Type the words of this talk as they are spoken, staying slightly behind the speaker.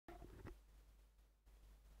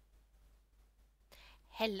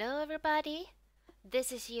Hello everybody,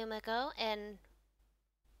 this is Umeko and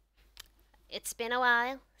it's been a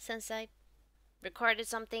while since I recorded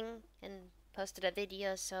something and posted a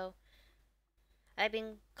video, so I've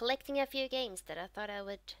been collecting a few games that I thought I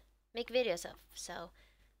would make videos of. So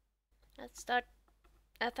let's start.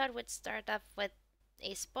 I thought we'd start off with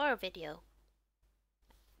a Spore video.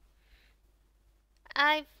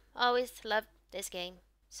 I've always loved this game,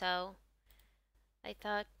 so I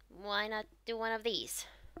thought why not do one of these?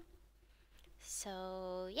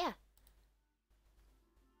 So yeah.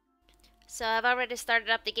 So I've already started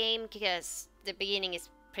up the game because the beginning is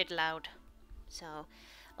pretty loud. So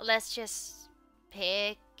let's just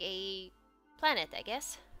pick a planet, I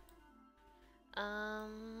guess.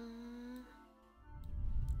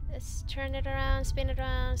 Let's turn it around, spin it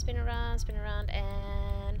around, spin it around, spin it around,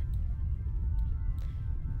 and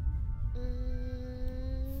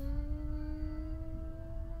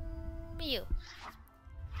you.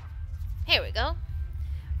 Here we go.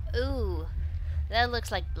 Ooh, that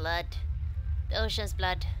looks like blood. The ocean's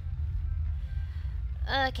blood.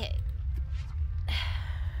 Okay.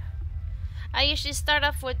 I usually start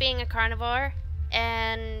off with being a carnivore,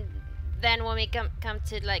 and then when we come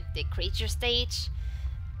to like the creature stage,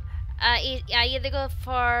 I either go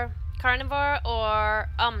for carnivore or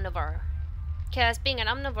omnivore. Because being an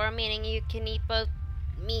omnivore meaning you can eat both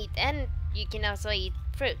meat and you can also eat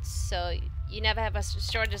fruits, so you never have a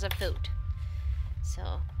shortage of food.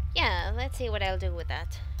 So yeah, let's see what I'll do with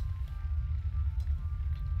that.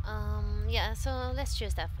 Yeah, so let's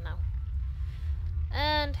choose that for now.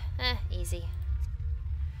 And easy.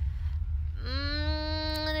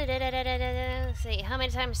 Let's see, how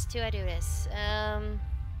many times do I do this? 9.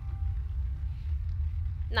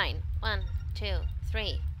 1, 2,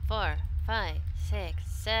 3, 4, 5, 6,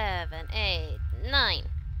 7, 8, 9.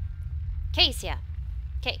 Cassia.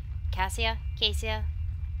 Cassia.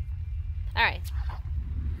 Alright.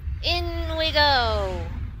 In we go!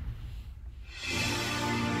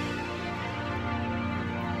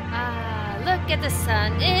 Ah, look at the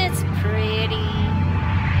sun. It's pretty.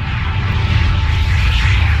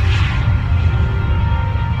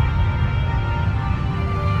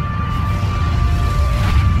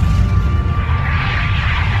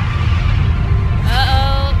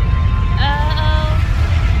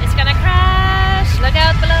 It's gonna crash. Look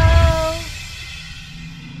out below.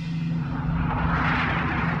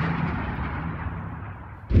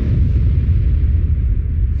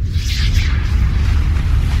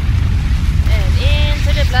 And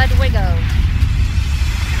into the blood we go.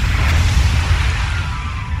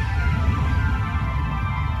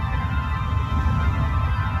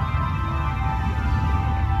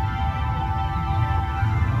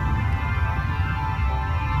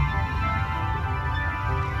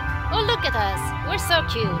 Oh, look at us. We're so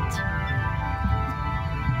cute.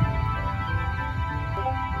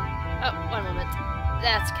 Oh, one moment.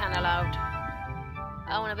 That's kind of loud.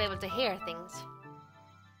 I want to be able to hear things.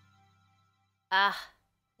 Ah,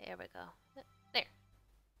 there we go. There.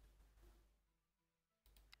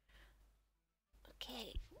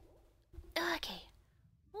 Okay. Okay.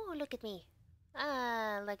 Oh, look at me.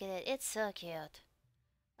 Ah, look at it. It's so cute.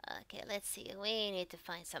 Okay, let's see. We need to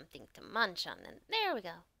find something to munch on. And there we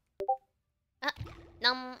go. Ah,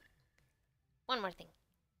 one more thing.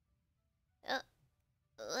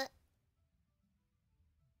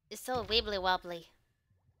 It's so wibbly wobbly.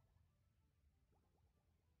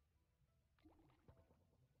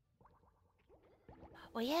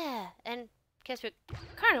 Oh yeah, and because we're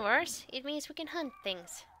carnivores, it means we can hunt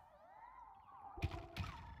things.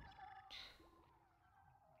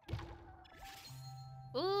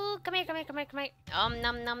 Ooh, come here.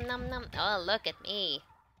 Nom nom. Oh, look at me.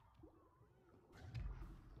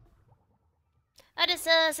 The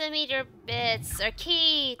centimeter bits are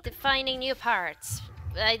key to finding new parts.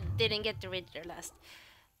 I didn't get to read their last.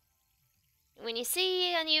 When you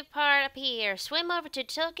see a new part appear, swim over to the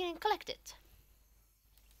token and collect it.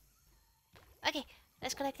 Okay,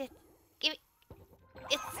 let's collect it. Give it.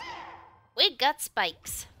 It's. We got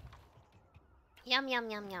spikes. Yum.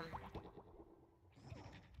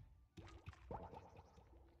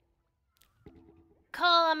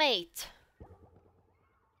 Call a mate.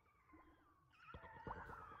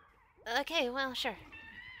 Okay, well, sure.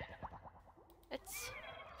 It's.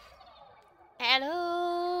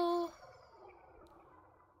 Hello.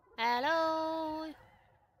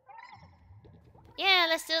 Yeah,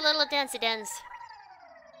 let's do a little dancey dance.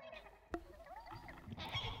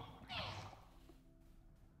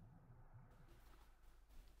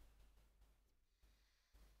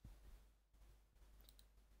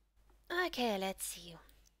 Okay, let's see.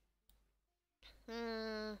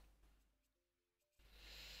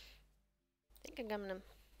 I'm gonna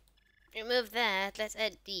remove that. Let's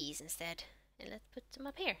add these instead. And let's put them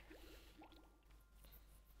up here.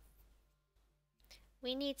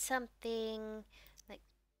 We need something like...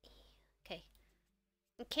 Okay.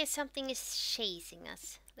 In case something is chasing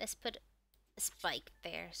us, let's put a spike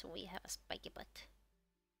there so we have a spiky butt.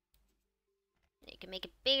 You can make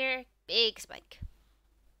it bigger, big spike.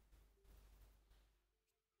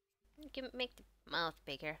 You can make the mouth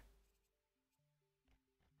bigger.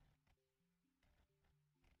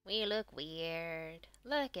 We look weird.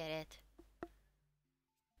 Look at it.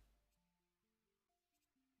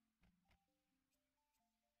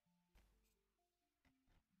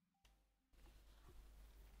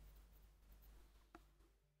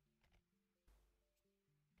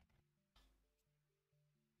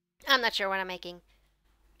 I'm not sure what I'm making.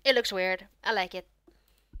 It looks weird. I like it.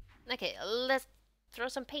 Okay, let's throw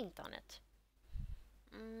some paint on it.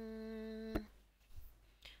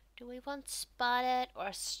 Do we want spotted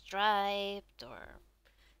or striped or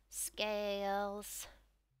scales?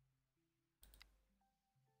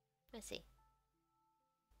 Let's see.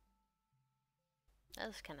 That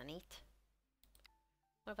looks kind of neat.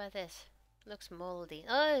 What about this? Looks moldy.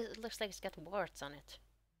 Oh, it looks like it's got warts on it.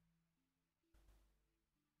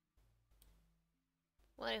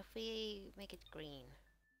 What if we make it green?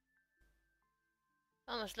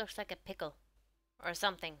 Almost looks like a pickle or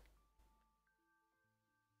something.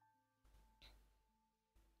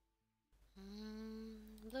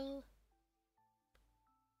 Blue.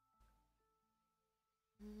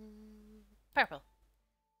 Purple.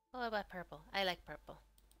 What about purple? I like purple.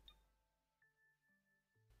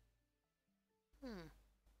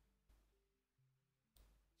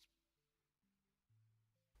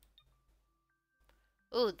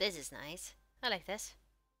 Ooh, this is nice. I like this.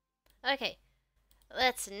 Okay,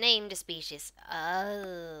 let's name the species.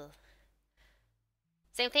 Oh.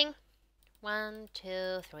 Same thing. 1,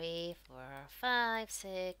 2, 3, 4, 5,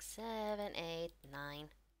 6, 7, 8, 9.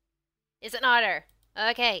 It's an otter.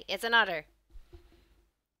 Okay, it's an otter.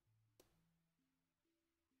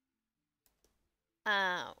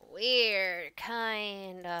 Weird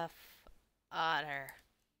kind of otter.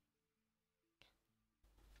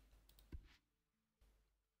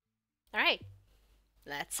 Alright,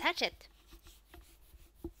 let's hatch it.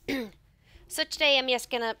 So today I'm just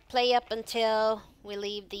gonna play up until we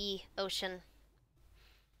leave the ocean.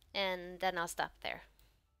 And then I'll stop there.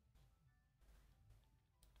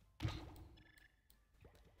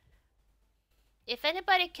 If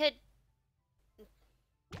anybody could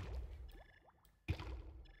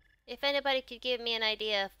give me an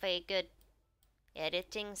idea of a good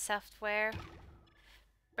editing software,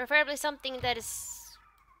 preferably something that is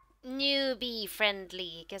newbie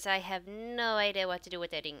friendly, because I have no idea what to do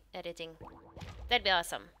with editing. That'd be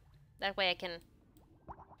awesome. That way I can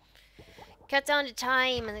cut down the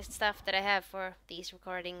time and the stuff that I have for these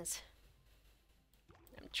recordings.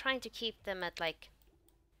 I'm trying to keep them at like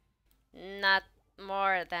not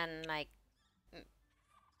more than like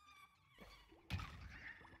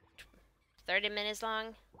 30 minutes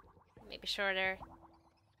long, maybe shorter.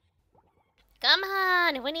 Come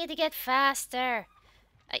on, we need to get faster.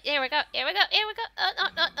 Here we go, here we go, here we go. Oh, no,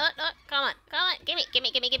 no, no, no. Come on, come on. Gimme,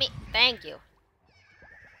 gimme, gimme, gimme. Thank you.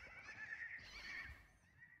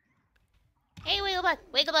 Hey, Wigglebot,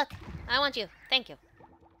 Wigglebot. I want you. Thank you.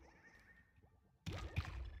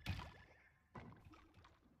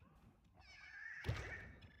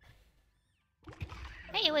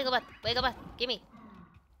 Hey, Wigglebot, Wigglebot. Gimme.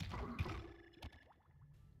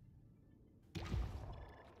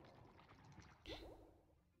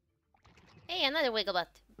 Hey, another Wigglebot.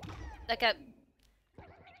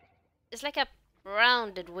 It's like a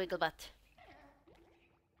rounded Wigglebot.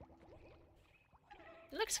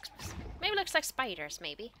 Maybe looks like spiders,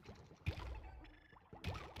 maybe.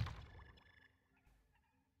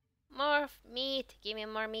 More meat. Give me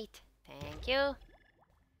more meat. Thank you.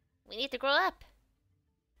 We need to grow up.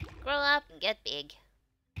 Grow up and get big.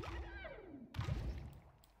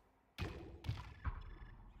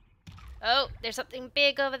 Oh, there's something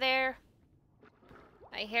big over there.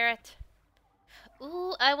 I hear it.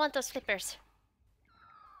 Ooh, I want those flippers.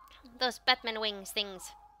 Those Batman wings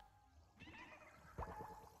things.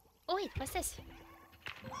 Oh wait, what's this?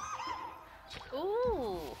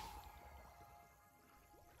 Ooh.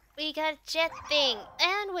 We got a jet thing,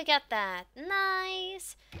 and we got that.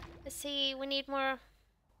 Nice. Let's see, we need more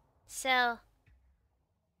cell.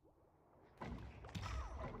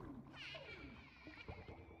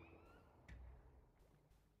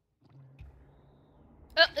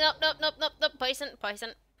 Oh, nope, nope, nope, nope, nope, poison,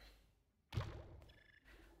 poison.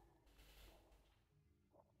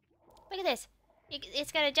 Look at this.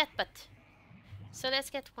 It's got a jet butt. So let's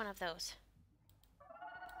get one of those.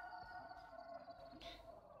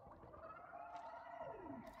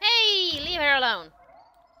 Hey, leave her alone.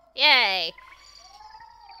 Yay.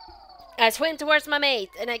 I swim towards my mate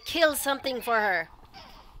and I kill something for her.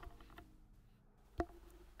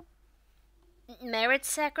 Merit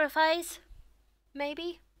sacrifice?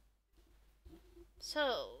 Maybe?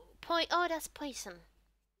 So, oh, that's poison.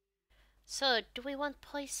 So, do we want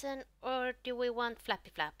poison or do we want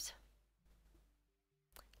flappy flaps?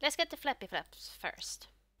 Let's get the flappy flaps first.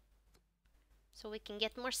 So we can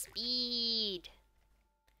get more speed.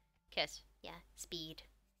 Cause, yeah, speed.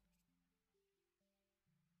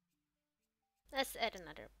 Let's add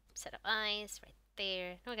another set of eyes right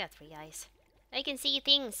there. I got 3 eyes. I can see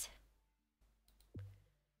things.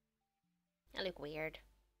 I look weird.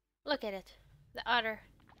 Look at it. The otter.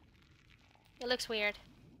 It looks weird.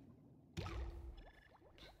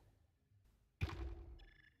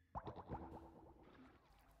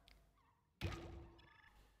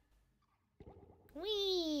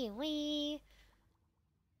 Wee, wee.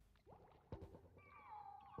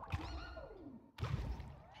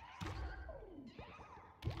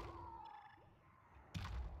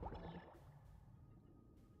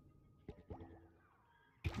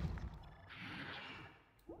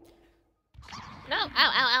 No, ow,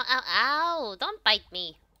 ow, ow, ow, ow. Don't bite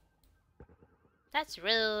me. That's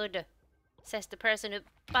rude, says the person who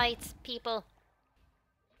bites people.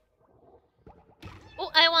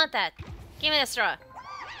 Oh, I want that. Give me the straw.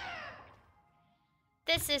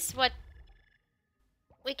 This is what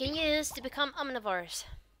we can use to become omnivores.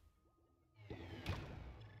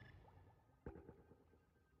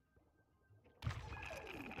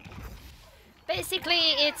 Basically,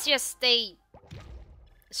 it's just a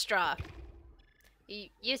straw. You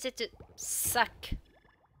use it to suck.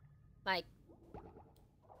 Like,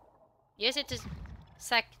 use it to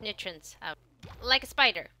suck nutrients out. Like a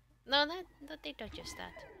spider. No, they don't use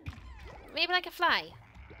that. Maybe like a fly.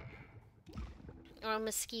 Or a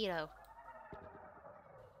mosquito.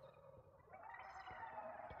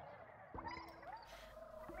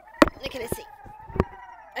 Okay, let's see.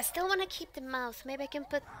 I still want to keep the mouth. Maybe I can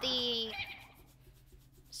put the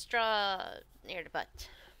straw near the butt.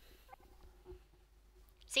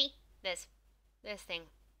 See? This thing.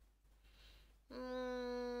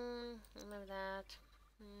 Remember that.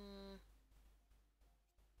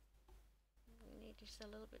 We need just a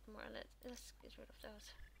little bit more. Let's get rid of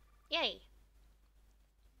those. Yay!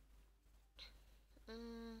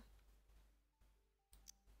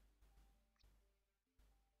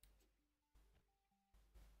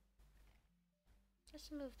 Let's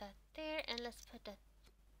move that there and let's put that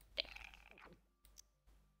there.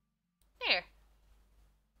 There!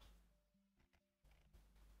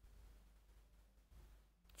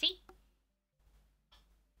 See?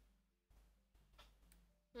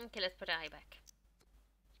 Okay, let's put the eye back.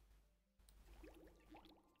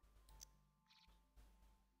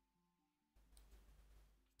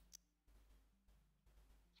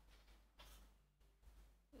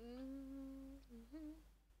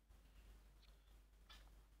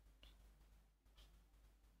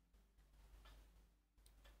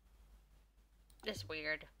 That's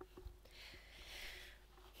weird.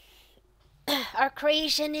 Our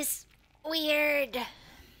creation is weird.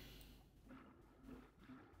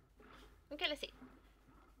 Okay, let's see.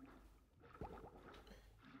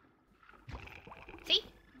 See?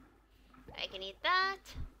 I can eat that.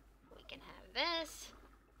 We can have this.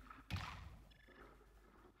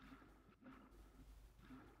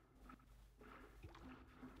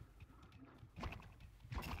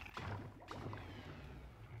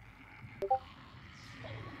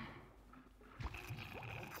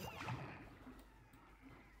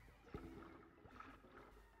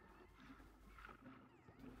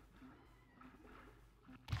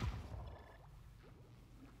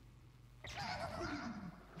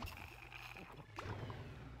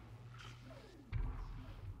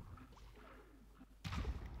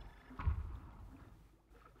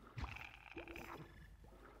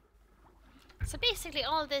 So basically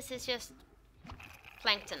all this is just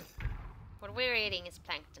plankton. What we're eating is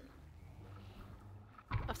plankton.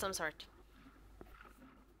 Of some sort.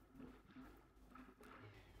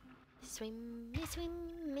 Swimmy,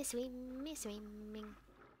 swimmy, swimmy, swimming.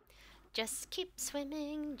 Just keep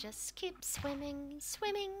swimming, just keep swimming.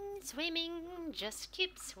 Swimming, swimming, just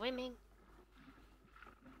keep swimming.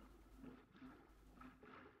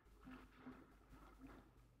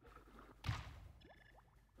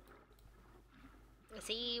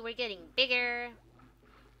 See, we're getting bigger,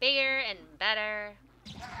 bigger and better.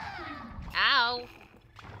 Ow!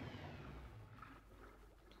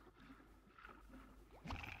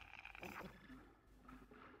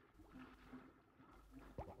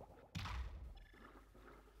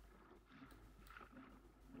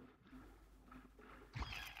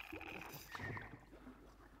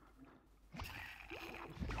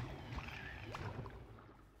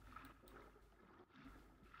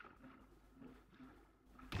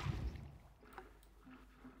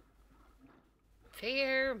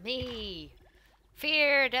 Fear me.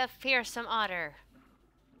 Fear the fearsome otter.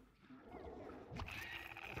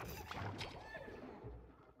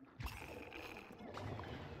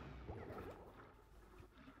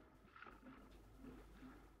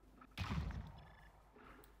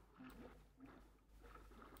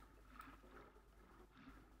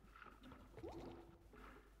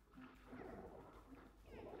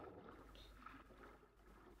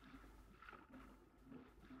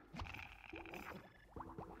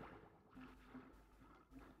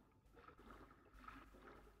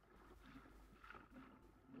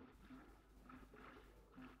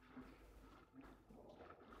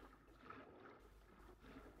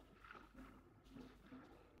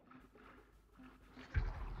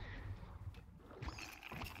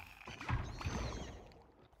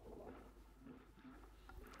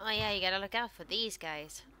 Oh yeah, you gotta look out for these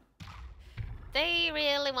guys. They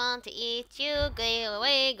really want to eat you.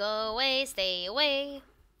 Go away, stay away.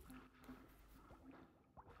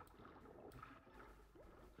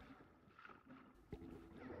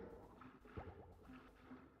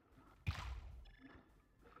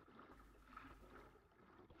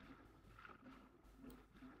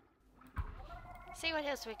 See what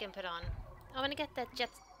else we can put on. I wanna get that jet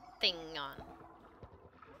thing on.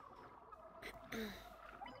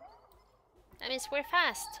 That means we're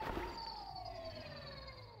fast.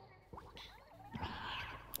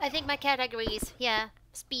 I think my cat agrees. Yeah,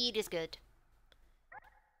 speed is good.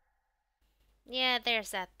 Yeah,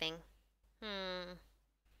 there's that thing. I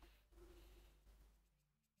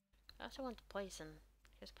also want the poison,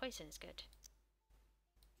 because poison is good.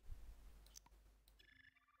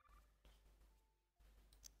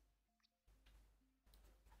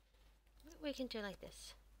 We can do like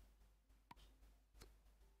this.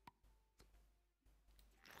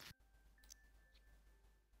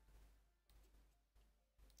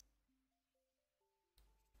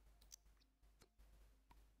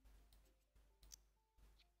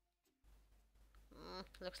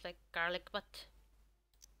 Looks like garlic butt.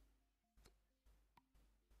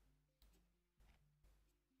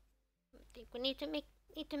 I think we need to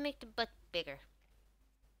make the butt bigger,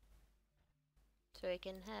 so we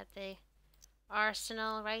can have the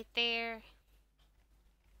arsenal right there.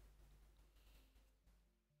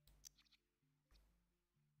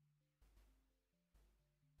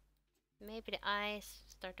 Maybe the eyes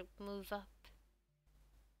start to move up.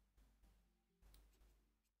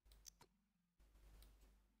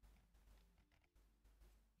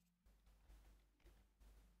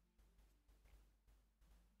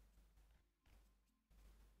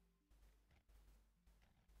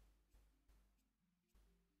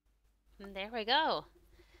 And there we go.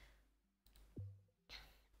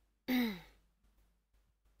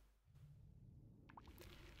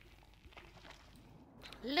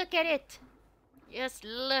 Look at it! Just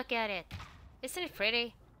look at it. Isn't it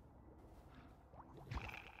pretty?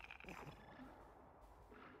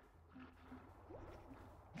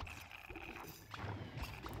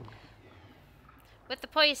 With the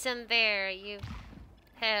poison there, you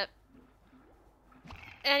have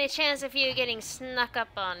any chance of you getting snuck up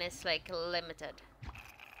on is like limited.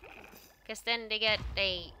 Cause then they get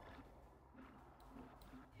a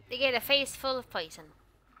face full of poison.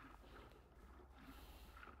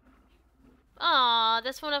 Aw,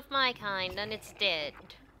 that's one of my kind, and it's dead.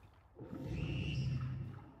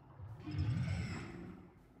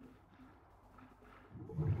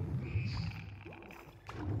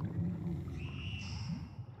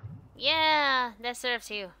 Yeah, that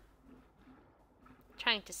serves you.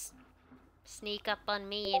 Trying to sneak up on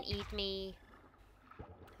me and eat me.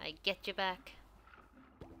 I get you back.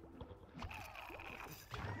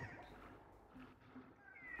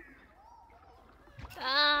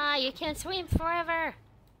 Ah, you can't swim forever.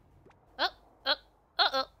 Oh,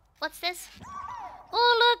 what's this?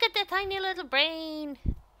 Oh, look at the tiny little brain.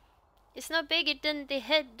 It's no bigger than the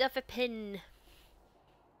head of a pin.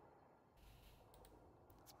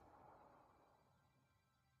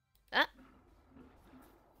 Ah.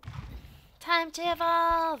 Time to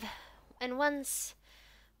evolve. And once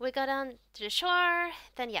we got on to the shore,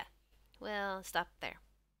 then yeah, we'll stop there.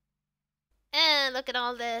 And look at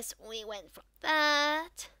all this. We went from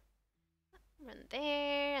that, and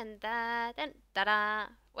there, and that, and ta-da!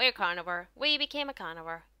 We're a carnivore. We became a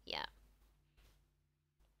carnivore. Yeah.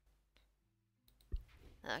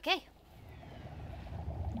 Okay.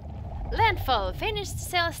 Landfall. Finished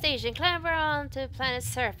sail station. Climber onto planet's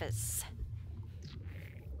surface.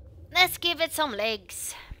 Let's give it some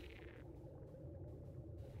legs.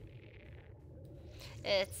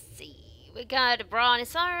 Let's see. We got a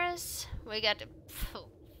Brontosaurus. We got a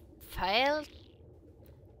Fatella.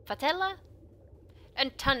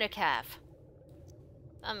 And Thundercalf.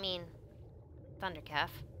 I mean, Thundercalf.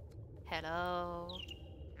 Hello.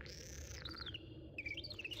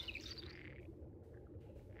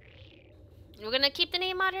 We're gonna keep the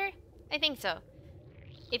name Otter? I think so.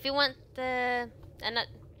 If you want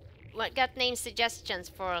what got name suggestions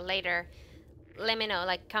for later, let me know,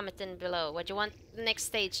 like commenting below what you want the next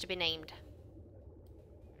stage to be named.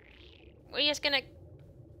 We're just gonna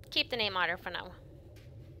keep the name Otter for now.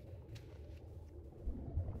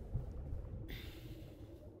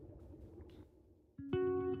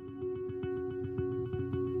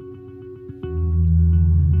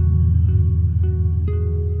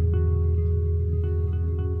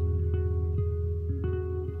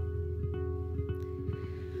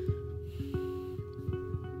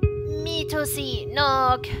 Mitosi,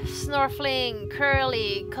 Nog, Snorfling,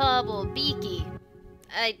 Curly, Cobble, Beaky.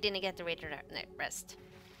 I didn't get to read the rest.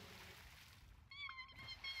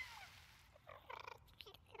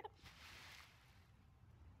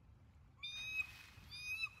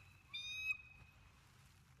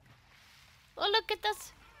 Oh, look at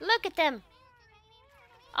us! Look at them!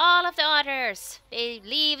 All of the otters! They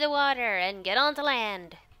leave the water and get onto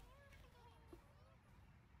land.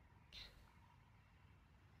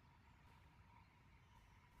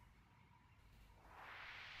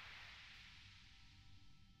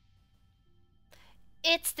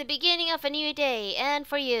 It's the beginning of a new day, and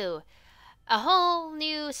for you, a whole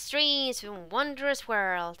new, strange, and wondrous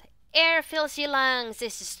world. Air fills your lungs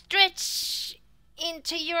as you stretch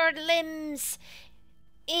into your limbs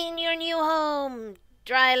in your new home,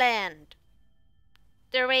 dry land.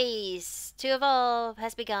 The race to evolve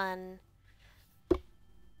has begun.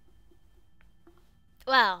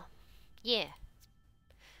 Well, yeah.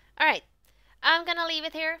 Alright, I'm gonna leave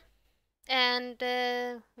it here. And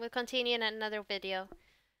we'll continue in another video.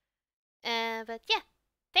 But yeah,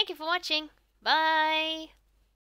 thank you for watching. Bye!